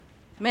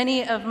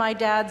Many of my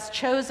dad's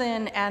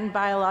chosen and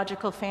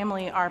biological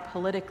family are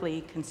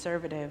politically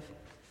conservative.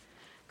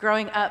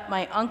 Growing up,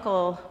 my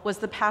uncle was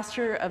the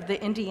pastor of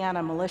the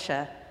Indiana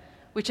Militia,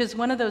 which is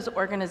one of those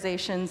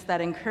organizations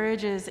that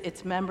encourages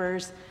its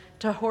members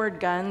to hoard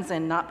guns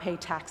and not pay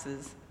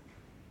taxes.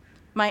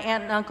 My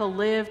aunt and uncle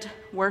lived,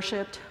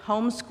 worshiped,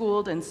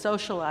 homeschooled, and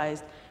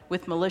socialized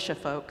with militia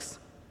folks.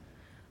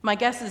 My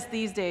guess is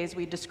these days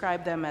we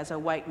describe them as a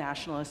white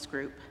nationalist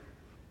group.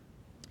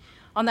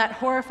 On that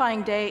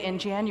horrifying day in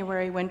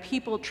January when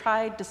people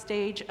tried to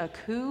stage a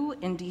coup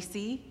in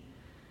DC,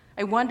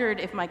 I wondered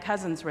if my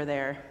cousins were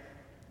there.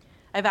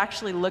 I've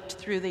actually looked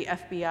through the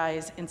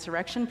FBI's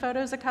insurrection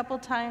photos a couple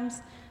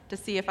times to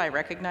see if I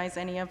recognize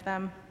any of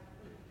them.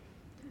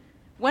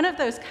 One of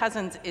those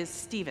cousins is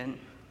Stephen.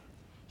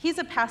 He's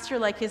a pastor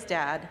like his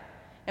dad,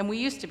 and we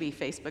used to be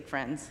Facebook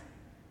friends.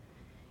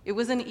 It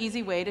was an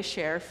easy way to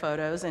share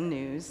photos and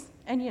news,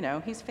 and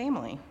he's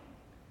family.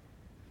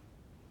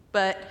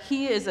 But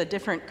he is a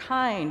different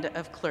kind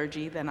of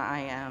clergy than I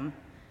am.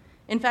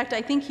 In fact, I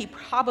think he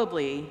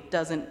probably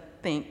doesn't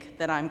think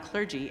that I'm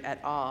clergy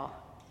at all.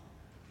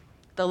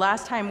 The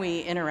last time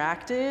we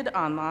interacted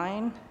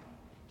online,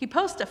 he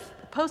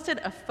posted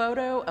a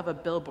photo of a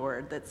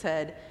billboard that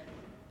said,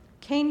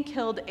 "Cain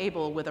killed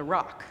Abel with a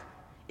rock.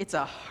 It's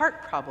a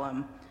heart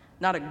problem,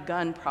 not a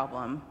gun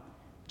problem."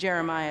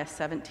 Jeremiah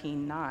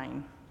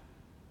 17:9.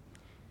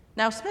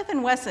 Now, Smith &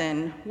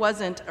 Wesson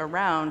wasn't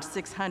around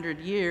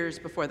 600 years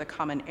before the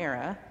Common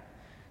Era,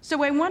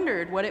 so I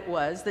wondered what it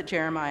was that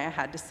Jeremiah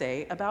had to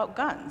say about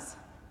guns.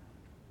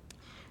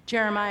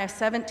 Jeremiah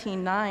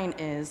 17:9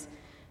 is,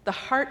 "The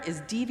heart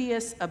is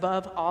devious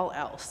above all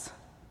else.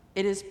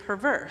 It is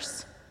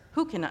perverse.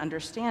 Who can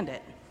understand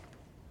it?"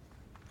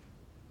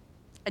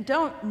 I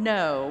don't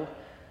know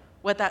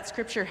what that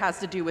scripture has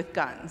to do with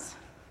guns,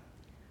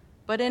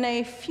 but in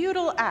a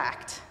futile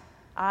act,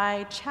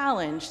 I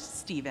challenged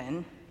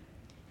Stephen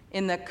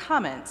in the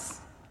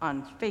comments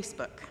on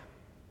Facebook.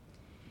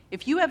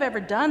 If you have ever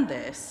done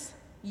this,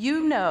 you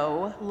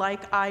know,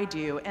 like I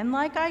do, and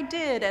like I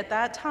did at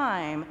that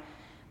time,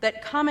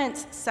 that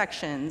comments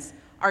sections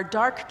are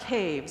dark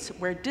caves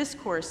where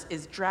discourse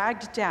is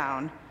dragged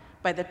down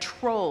by the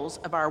trolls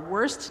of our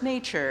worst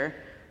nature,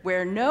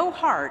 where no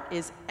heart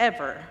is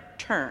ever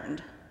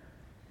turned.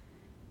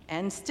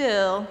 And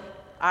still,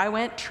 I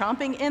went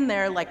tromping in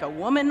there like a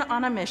woman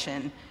on a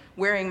mission,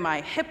 wearing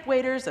my hip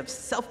waders of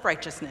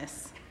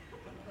self-righteousness.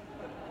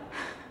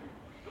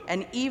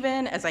 And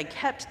even as I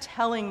kept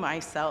telling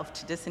myself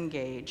to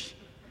disengage,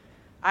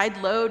 I'd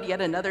load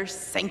yet another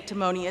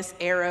sanctimonious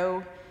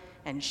arrow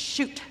and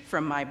shoot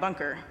from my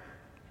bunker.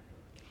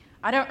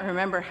 I don't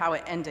remember how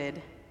it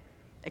ended,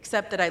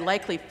 except that I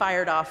likely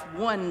fired off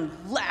one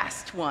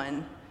last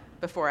one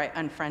before I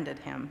unfriended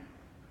him.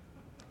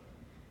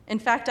 In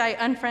fact, I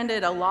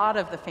unfriended a lot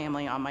of the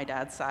family on my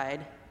dad's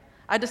side.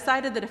 I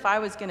decided that if I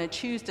was going to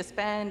choose to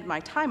spend my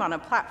time on a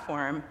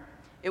platform,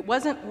 it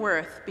wasn't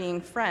worth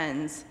being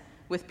friends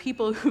with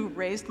people who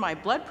raised my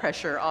blood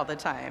pressure all the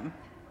time.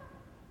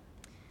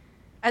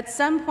 At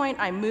some point,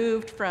 I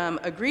moved from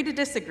agree to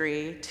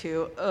disagree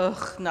to,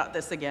 not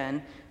this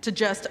again, to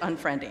just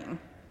unfriending.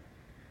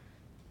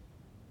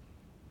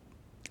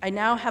 I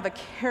now have a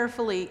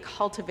carefully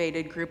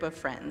cultivated group of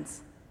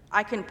friends.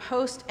 I can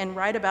post and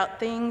write about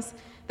things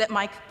that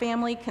my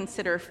family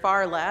consider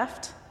far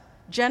left,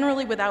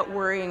 generally without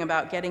worrying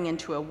about getting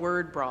into a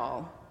word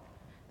brawl.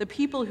 The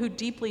people who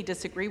deeply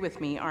disagree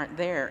with me aren't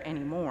there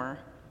anymore.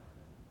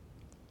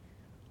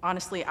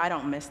 Honestly, I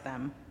don't miss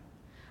them.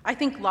 I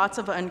think lots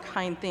of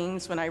unkind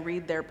things when I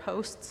read their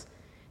posts,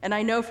 and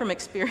I know from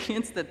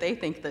experience that they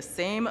think the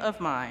same of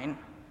mine.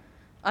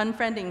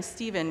 Unfriending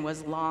Stephen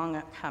was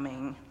long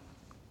coming.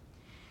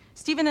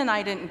 Stephen and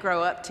I didn't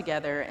grow up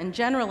together, and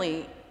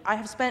generally, I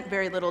have spent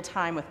very little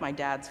time with my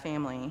dad's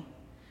family.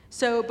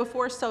 So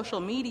before social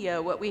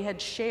media, what we had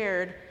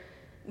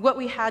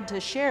to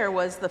share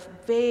was the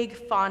vague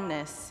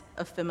fondness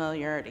of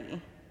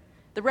familiarity.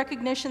 The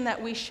recognition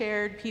that we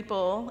shared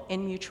people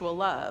in mutual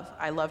love.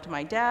 I loved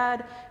my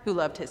dad, who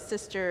loved his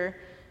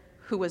sister,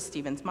 who was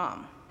Stephen's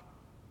mom.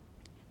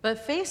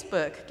 But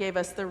Facebook gave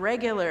us the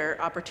regular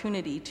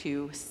opportunity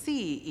to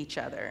see each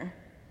other.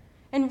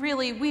 And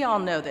really, we all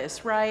know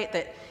this, right?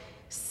 That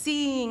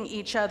seeing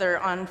each other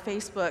on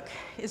Facebook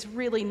is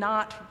really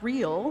not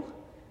real,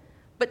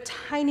 but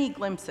tiny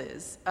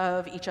glimpses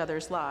of each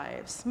other's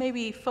lives.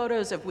 Maybe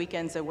photos of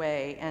weekends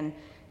away and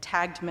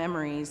tagged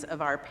memories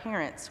of our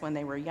parents when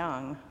they were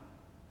young.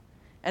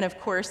 And of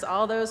course,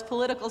 all those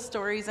political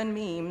stories and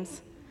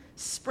memes,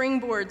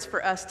 springboards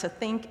for us to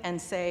think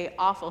and say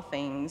awful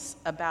things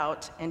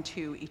about and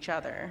to each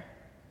other.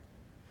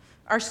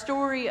 Our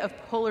story of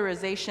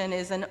polarization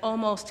is an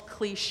almost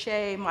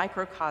cliche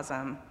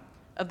microcosm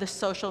of the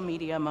social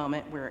media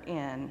moment we're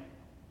in.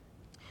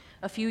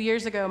 A few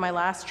years ago, my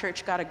last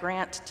church got a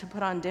grant to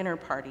put on dinner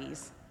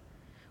parties.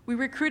 We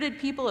recruited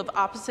people of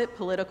opposite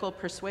political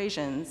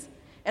persuasions,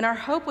 and our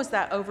hope was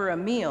that over a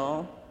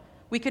meal,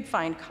 we could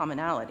find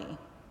commonality.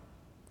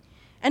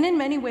 And in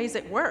many ways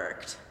it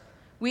worked.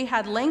 We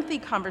had lengthy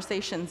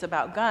conversations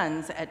about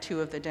guns at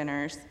 2 of the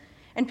dinners,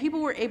 and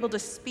people were able to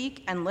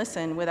speak and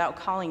listen without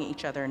calling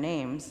each other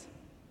names.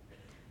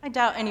 I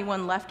doubt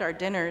anyone left our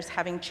dinners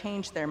having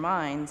changed their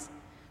minds,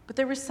 but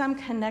there was some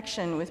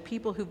connection with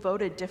people who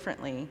voted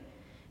differently,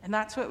 and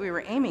that's what we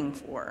were aiming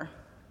for.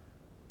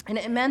 And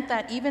it meant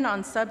that even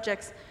on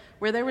subjects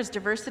where there was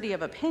diversity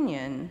of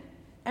opinion,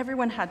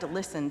 everyone had to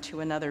listen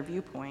to another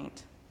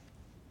viewpoint.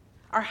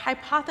 Our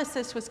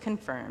hypothesis was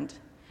confirmed.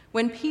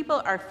 When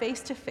people are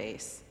face to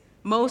face,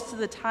 most of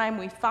the time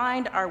we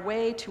find our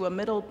way to a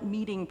middle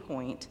meeting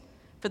point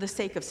for the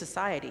sake of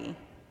society.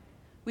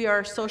 We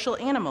are social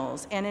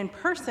animals, and in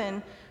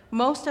person,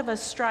 most of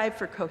us strive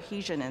for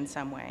cohesion in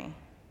some way.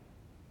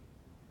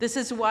 This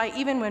is why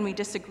even when we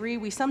disagree,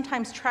 we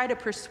sometimes try to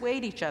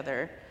persuade each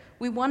other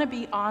we want to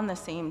be on the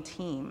same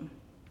team.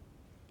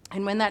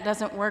 And when that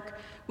doesn't work,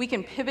 we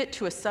can pivot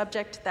to a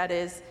subject that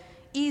is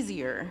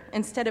easier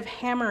instead of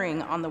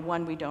hammering on the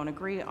one we don't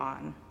agree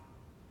on.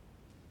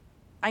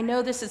 I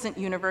know this isn't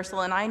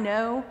universal, and I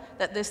know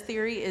that this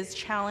theory is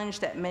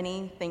challenged at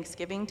many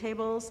Thanksgiving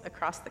tables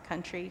across the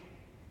country.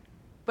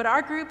 But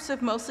our groups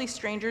of mostly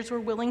strangers were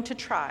willing to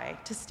try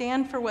to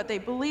stand for what they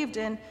believed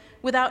in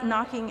without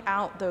knocking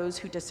out those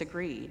who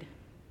disagreed.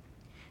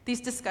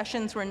 These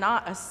discussions were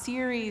not a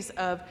series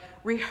of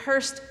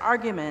rehearsed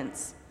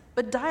arguments,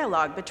 but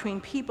dialogue between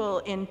people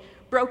in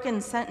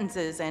broken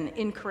sentences and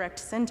incorrect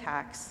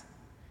syntax.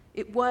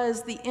 It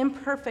was the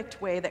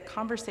imperfect way that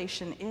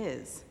conversation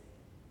is.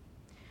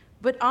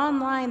 But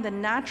online, the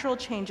natural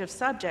change of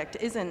subject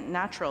isn't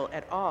natural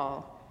at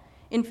all.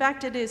 In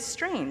fact, it is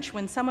strange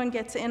when someone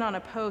gets in on a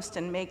post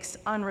and makes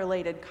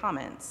unrelated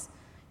comments.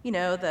 You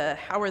know, the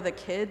 "how are the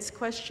kids"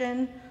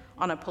 question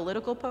on a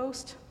political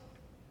post.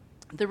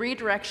 The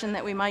redirection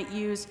that we might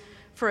use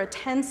for a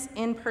tense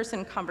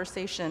in-person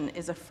conversation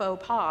is a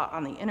faux pas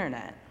on the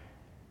internet.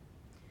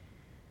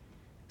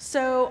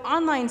 So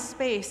online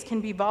space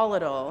can be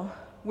volatile,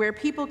 where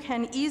people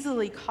can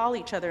easily call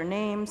each other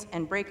names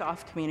and break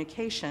off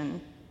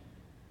communication.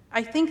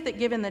 I think that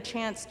given the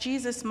chance,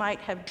 Jesus might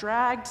have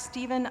dragged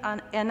Stephen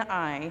and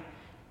I,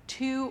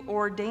 2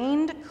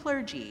 ordained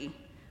clergy,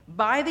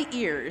 by the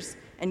ears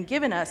and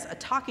given us a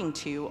talking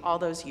to all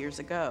those years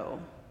ago.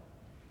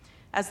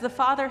 As the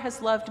Father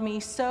has loved me,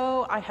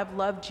 so I have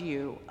loved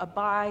you.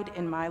 Abide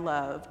in my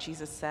love,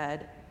 Jesus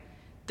said.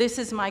 This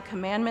is my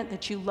commandment,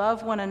 that you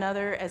love one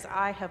another as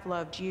I have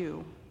loved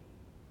you.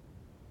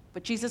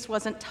 But Jesus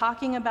wasn't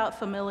talking about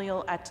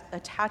familial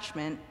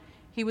attachment.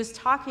 He was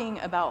talking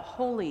about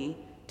holy,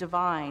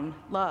 divine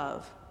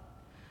love.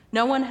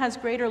 No one has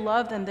greater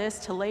love than this,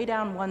 to lay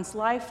down one's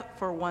life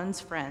for one's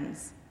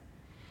friends.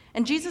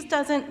 And Jesus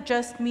doesn't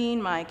just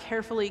mean my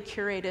carefully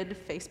curated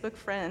Facebook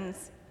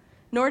friends,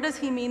 nor does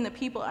he mean the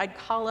people I'd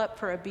call up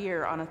for a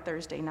beer on a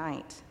Thursday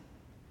night.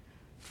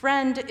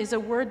 Friend is a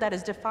word that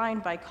is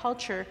defined by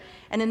culture,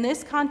 and in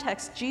this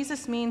context,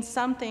 Jesus means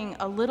something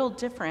a little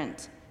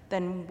different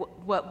than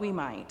what we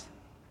might.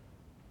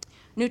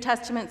 New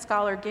Testament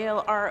scholar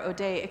Gail R.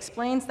 O'Day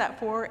explains that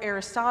for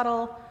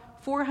Aristotle,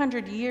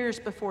 400 years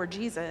before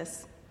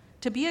Jesus,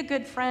 to be a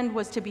good friend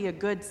was to be a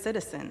good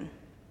citizen.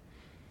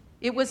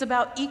 It was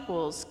about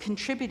equals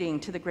contributing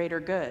to the greater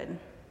good.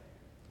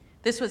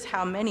 This was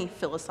how many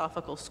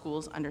philosophical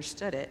schools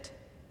understood it.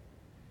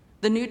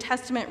 The New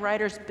Testament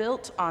writers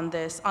built on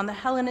this, on the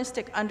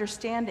Hellenistic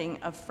understanding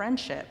of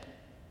friendship.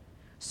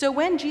 So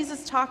when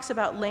Jesus talks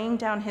about laying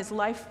down his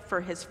life for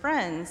his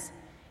friends,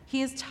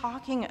 he is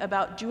talking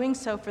about doing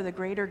so for the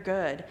greater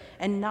good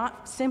and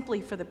not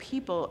simply for the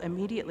people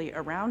immediately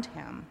around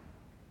him.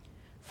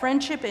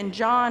 Friendship in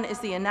John is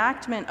the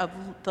enactment of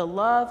the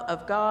love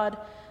of God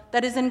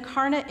that is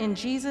incarnate in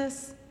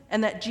Jesus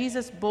and that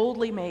Jesus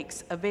boldly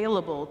makes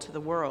available to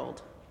the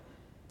world.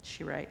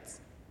 She writes,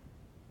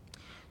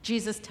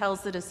 Jesus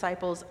tells the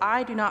disciples,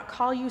 I do not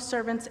call you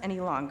servants any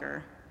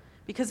longer,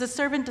 because the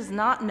servant does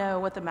not know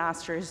what the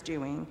master is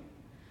doing,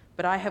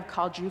 but I have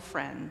called you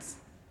friends.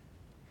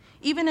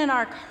 Even in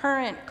our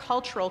current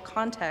cultural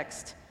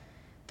context,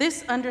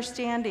 this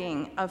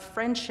understanding of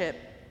friendship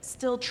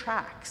still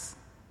tracks.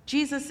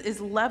 Jesus is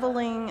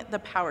leveling the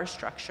power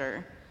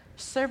structure.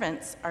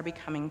 Servants are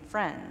becoming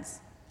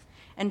friends.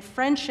 And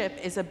friendship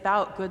is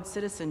about good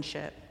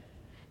citizenship.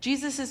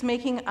 Jesus is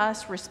making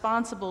us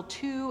responsible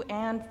to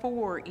and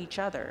for each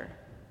other.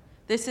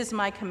 This is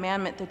my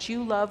commandment, that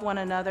you love one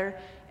another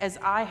as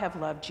I have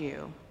loved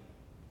you.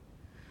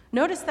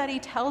 Notice that he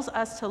tells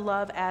us to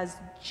love as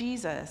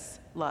Jesus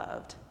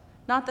loved,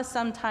 not the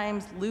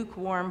sometimes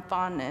lukewarm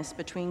fondness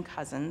between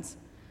cousins,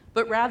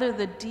 but rather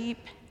the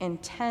deep,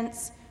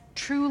 intense,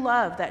 true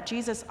love that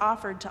Jesus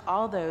offered to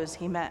all those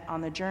he met on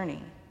the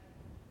journey.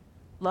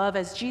 Love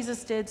as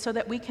Jesus did so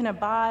that we can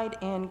abide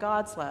in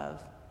God's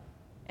love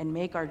and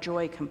make our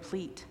joy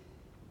complete.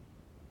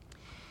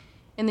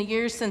 In the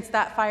years since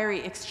that fiery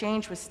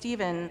exchange with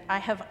Stephen, I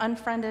have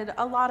unfriended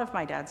a lot of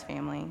my dad's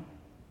family.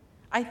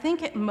 I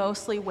think it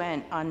mostly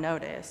went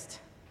unnoticed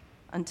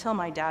until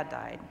my dad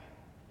died.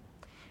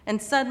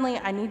 And suddenly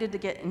I needed to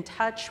get in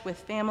touch with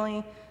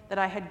family that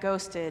I had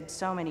ghosted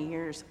so many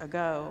years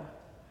ago.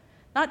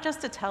 not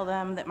just to tell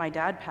them that my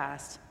dad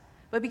passed,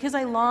 but because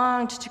I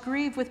longed to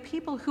grieve with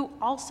people who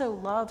also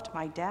loved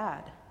my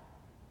dad.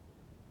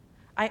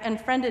 I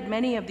unfriended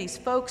many of these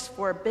folks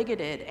for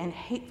bigoted and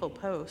hateful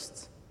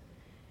posts.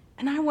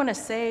 And I want to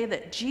say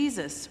that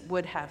Jesus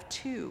would have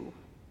too.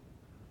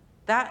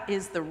 That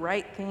is the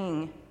right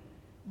thing,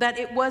 that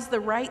it was the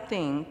right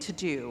thing to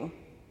do,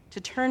 to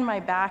turn my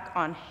back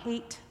on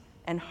hate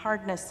and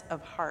hardness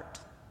of heart.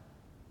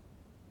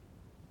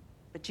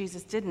 But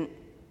Jesus didn't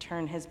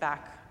turn his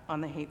back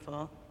on the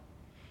hateful.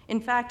 In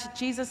fact,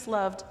 Jesus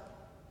loved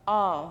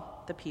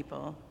all the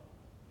people.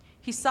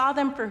 He saw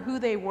them for who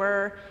they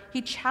were.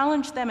 He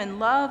challenged them in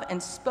love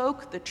and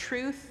spoke the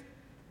truth,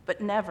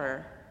 but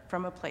never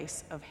from a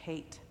place of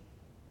hate.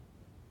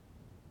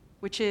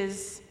 Which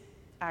is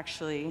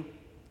actually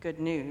good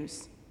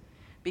news,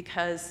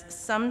 because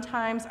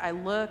sometimes I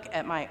look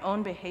at my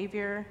own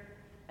behavior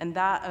and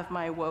that of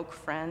my woke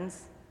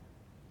friends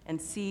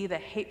and see the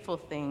hateful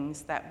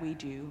things that we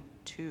do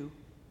too.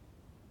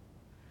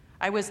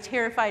 I was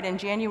terrified in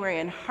January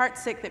and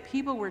heartsick that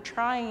people were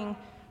trying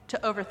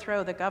to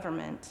overthrow the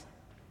government.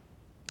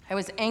 I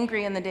was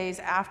angry in the days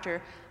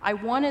after. I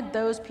wanted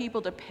those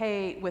people to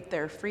pay with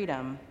their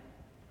freedom.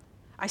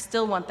 I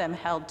still want them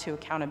held to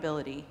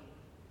accountability.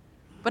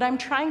 But I'm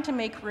trying to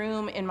make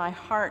room in my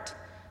heart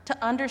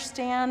to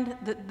understand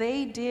that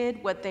they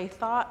did what they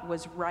thought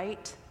was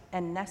right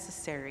and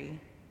necessary,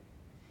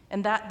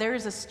 and that there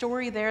is a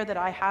story there that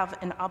I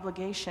have an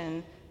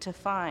obligation to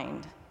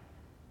find,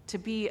 to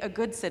be a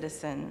good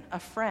citizen, a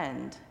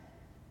friend.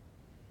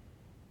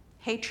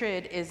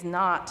 Hatred is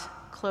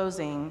not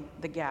closing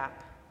the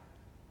gap.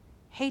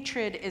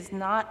 Hatred is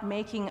not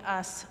making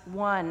us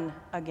one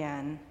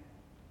again.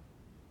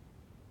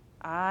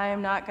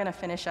 I'm not going to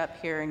finish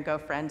up here and go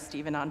friend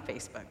Stephen on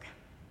Facebook.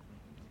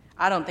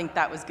 I don't think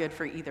that was good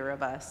for either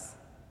of us.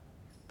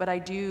 But I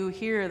do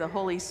hear the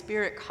Holy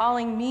Spirit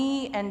calling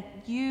me and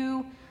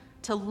you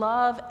to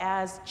love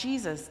as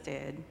Jesus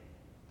did.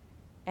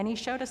 And he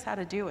showed us how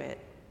to do it.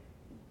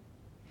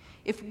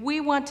 If we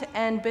want to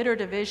end bitter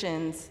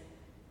divisions,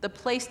 the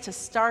place to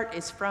start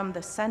is from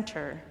the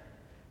center,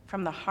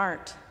 from the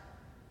heart.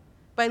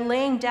 By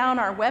laying down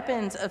our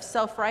weapons of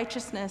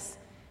self-righteousness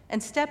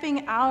and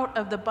stepping out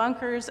of the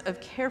bunkers of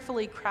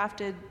carefully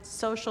crafted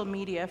social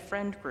media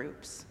friend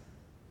groups,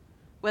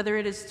 whether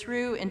it is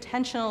through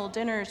intentional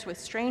dinners with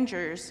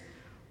strangers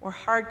or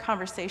hard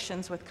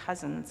conversations with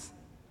cousins.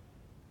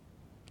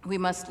 We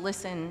must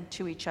listen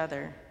to each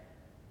other.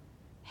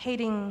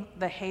 Hating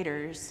the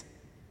haters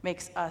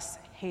makes us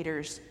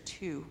haters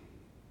too.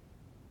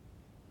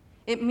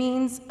 It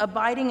means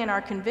abiding in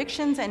our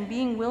convictions and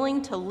being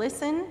willing to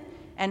listen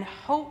and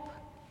hope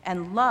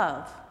and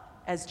love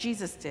as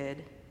Jesus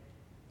did.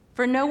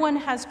 For no one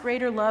has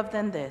greater love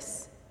than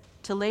this,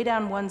 to lay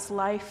down one's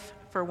life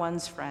for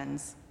one's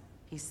friends,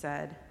 he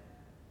said.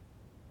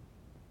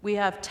 We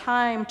have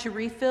time to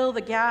refill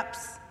the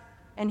gaps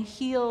and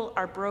heal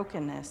our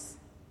brokenness.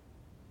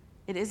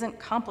 It isn't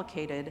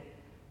complicated,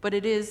 but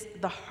it is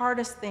the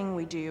hardest thing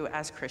we do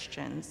as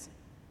Christians,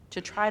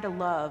 to try to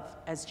love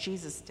as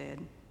Jesus did.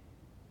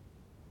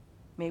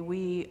 May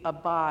we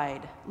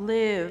abide,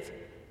 live,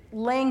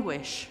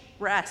 languish,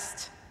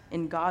 rest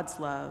in God's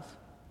love,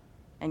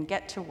 and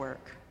get to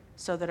work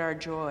so that our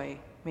joy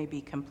may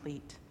be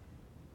complete.